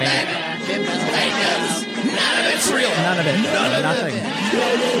of it.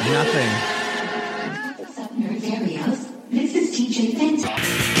 Nothing. What's up, Nerd Areas? This is TJ Fenton.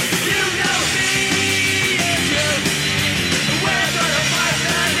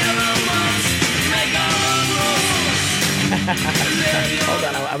 Hold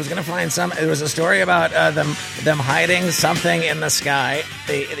on, I was going to find some. There was a story about them hiding something in the sky.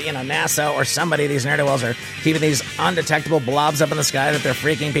 NASA or somebody, these ne'er-do-wells are keeping these undetectable blobs up in the sky that they're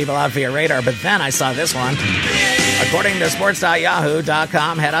freaking people out via radar. But then I saw this one. According to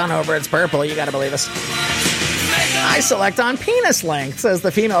sports.yahoo.com, head on over. It's purple. You got to believe us. I select on penis length, says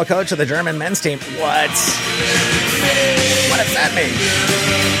the female coach of the German men's team. What? What does that mean?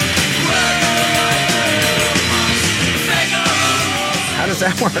 How does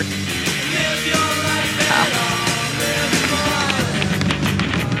that work?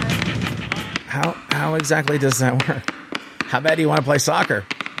 How exactly does that work? How bad do you want to play soccer?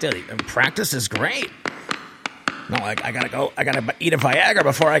 Dude, practice is great. No, I gotta eat a Viagra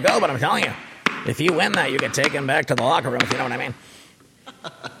before I go, but I'm telling you, if you win that, you get taken back to the locker room, if you know what I mean.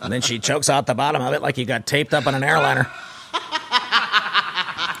 And then she chokes out the bottom of it like you got taped up on an airliner.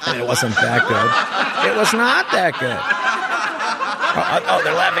 And it wasn't that good. It was not that good. Oh,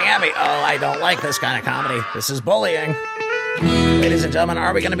 they're laughing at me. Oh, I don't like this kind of comedy. This is bullying. Ladies and gentlemen,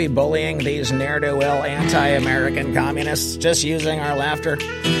 are we going to be bullying these ne'er-do-well anti-American communists just using our laughter,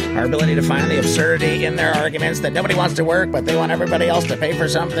 our ability to find the absurdity in their arguments that nobody wants to work, but they want everybody else to pay for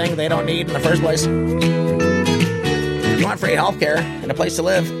something they don't need in the first place? If you want free health care and a place to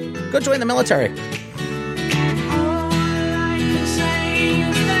live, go join the military.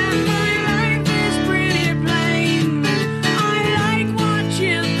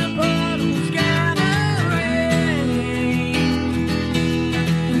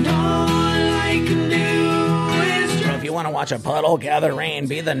 Watch a puddle gather rain.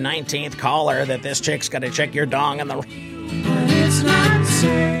 Be the 19th caller that this chick's got to check your dong in the... What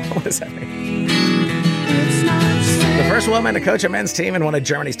does that mean? The first woman to coach a men's team in one of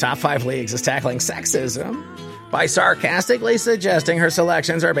Germany's top 5 leagues is tackling sexism by sarcastically suggesting her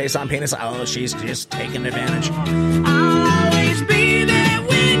selections are based on penis. Oh, she's just taking advantage.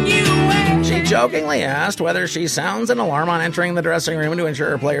 She jokingly asked whether she sounds an alarm on entering the dressing room to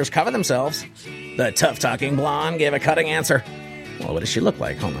ensure her players cover themselves. The tough-talking blonde gave a cutting answer. Well, what does she look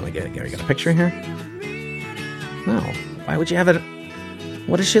like? Hold on, we got a picture here? No. Why would you have it?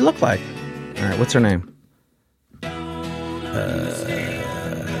 What does she look like? All right, what's her name?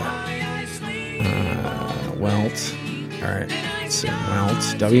 Welt. All right, let's see.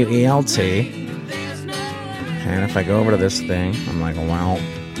 Welt. W-E-L-T. And if I go over to this thing, I'm like, Welt.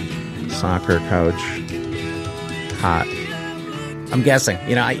 Soccer coach. Hot. I'm guessing.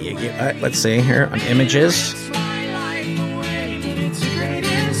 Let's see here on images.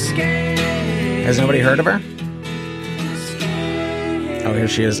 Has nobody heard of her? Oh, here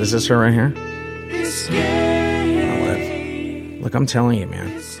she is. Is this her right here? Olive. Look, I'm telling you,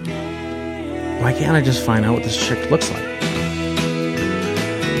 man. Why can't I just find out what this chick looks like?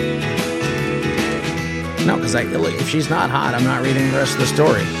 No, because if she's not hot, I'm not reading the rest of the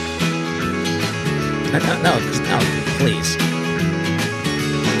story. No, please.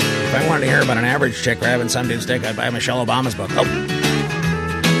 If I wanted to hear about an average chick grabbing some dude's dick, I'd buy Michelle Obama's book. Oh.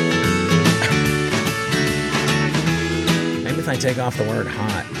 Maybe if I take off the word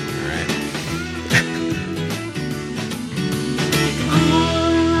hot. All right.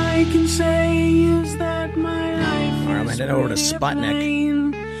 All I can say is that my life. All right, I'm heading over to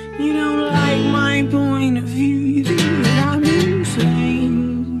Sputnik. You don't like my point of view. You think that I'm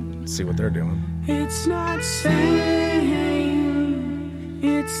insane. Let's see what they're doing. It's not sane.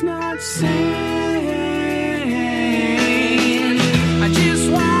 It's not sane. I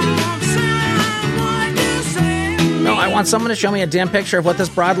just want someone to say. No, I want someone to show me a damn picture of what this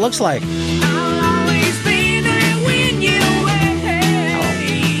broad looks like. I'll always be there when you wait.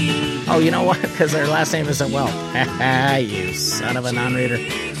 Oh, you know what? Because their last name isn't Well. You son of a non-reader.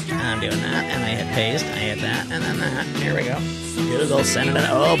 I'm doing that, and I hit paste. I hit that, and then that. Here we go. Google, send it in.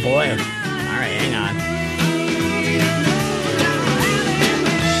 Oh, boy. All right, hang on.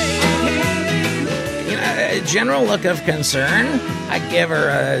 A general look of concern. I'd give her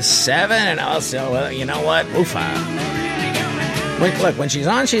a 7, and also, you know what? Oofa. Look, when she's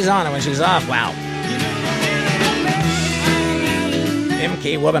on, and when she's off, wow.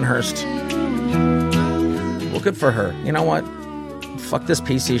 M.K. Wubbenhurst. Well, good for her. You know what? Fuck this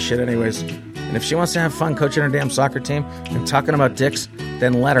PC shit anyways. And if she wants to have fun coaching her damn soccer team and talking about dicks,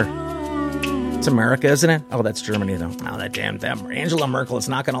 then let her. It's America, isn't it? Oh, that's Germany, though. Oh, that Angela Merkel is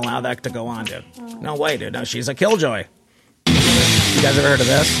not going to allow that to go on, dude. No way, dude. No, she's a killjoy. You guys ever heard of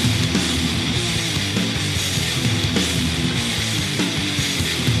this?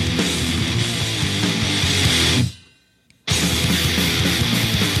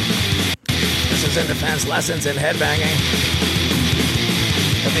 Weapons in defense, lessons in headbanging.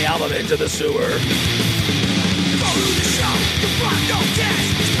 Put the album Into the Sewer. Go to the show, you find no cash.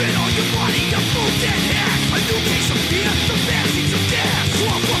 Spit on your money, your food and hash. A new case of beer, the fancies of gas.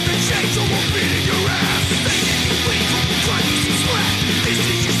 Swamp up and change or we'll beat in your ass. Think that you bleed, try to some slack. This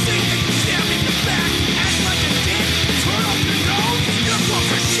is your scene that you stab in the back. Act like a dick, turn up your nose. You're full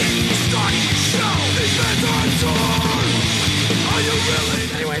for shit, you're starting your show. Defense on tour. Are you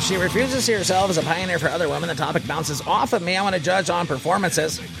really? Anyway, she refuses to see herself as a pioneer for other women. The topic bounces off of me. I want to judge on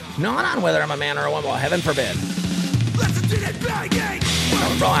performances, not on whether I'm a man or a woman. Well, heaven forbid. Listen to that banging.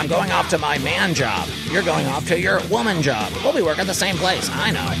 Oh, bro, I'm going off to my man job. You're going off to your woman job. We'll be working at the same place.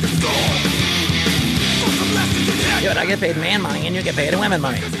 I know. Yeah, but I get paid man money and you get paid women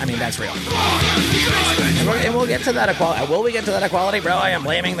money. I mean, that's real. And we'll get to that equality. Will we get to that equality, bro? I am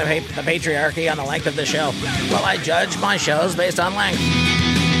blaming the patriarchy on the length of the show. Well, I judge my shows based on length.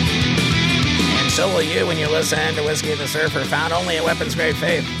 And so will you when you listen to Whiskey and the Surfer, found only at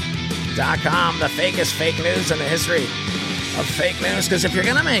weaponsgradefaith.com. The fakest fake news in the history of fake news. Because if you're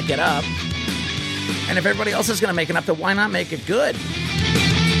going to make it up, and if everybody else is going to make it up, then why not make it good?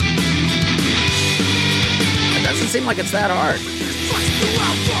 It doesn't seem like it's that hard.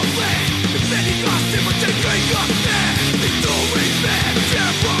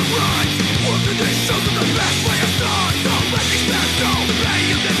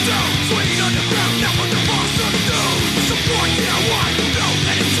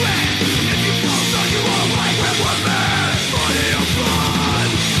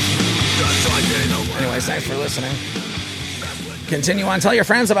 Anyways, thanks for listening. Continue on. Tell your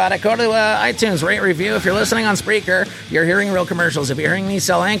friends about it. Go to iTunes, rate, review. If you're listening on Spreaker, you're hearing real commercials. If you're hearing me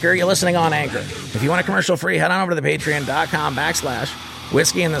sell Anchor, you're listening on Anchor. If you want a commercial free, head on over to the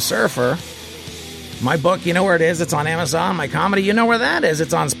patreon.com/Whiskey and the Surfer. My book, you know where it is. It's on Amazon. My comedy, you know where that is.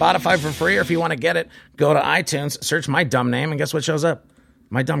 It's on Spotify for free. Or if you want to get it, go to iTunes, search my dumb name, and guess what shows up?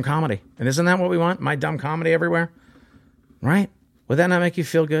 My Dumb Comedy. And isn't that what we want? My Dumb Comedy everywhere? Right? Would that not make you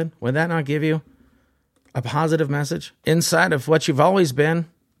feel good? Would that not give you a positive message inside of what you've always been,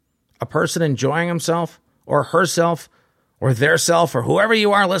 a person enjoying himself or herself or their self or whoever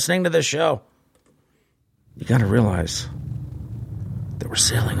you are listening to this show? You got to realize that we're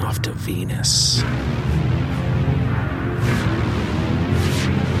sailing off to Venus.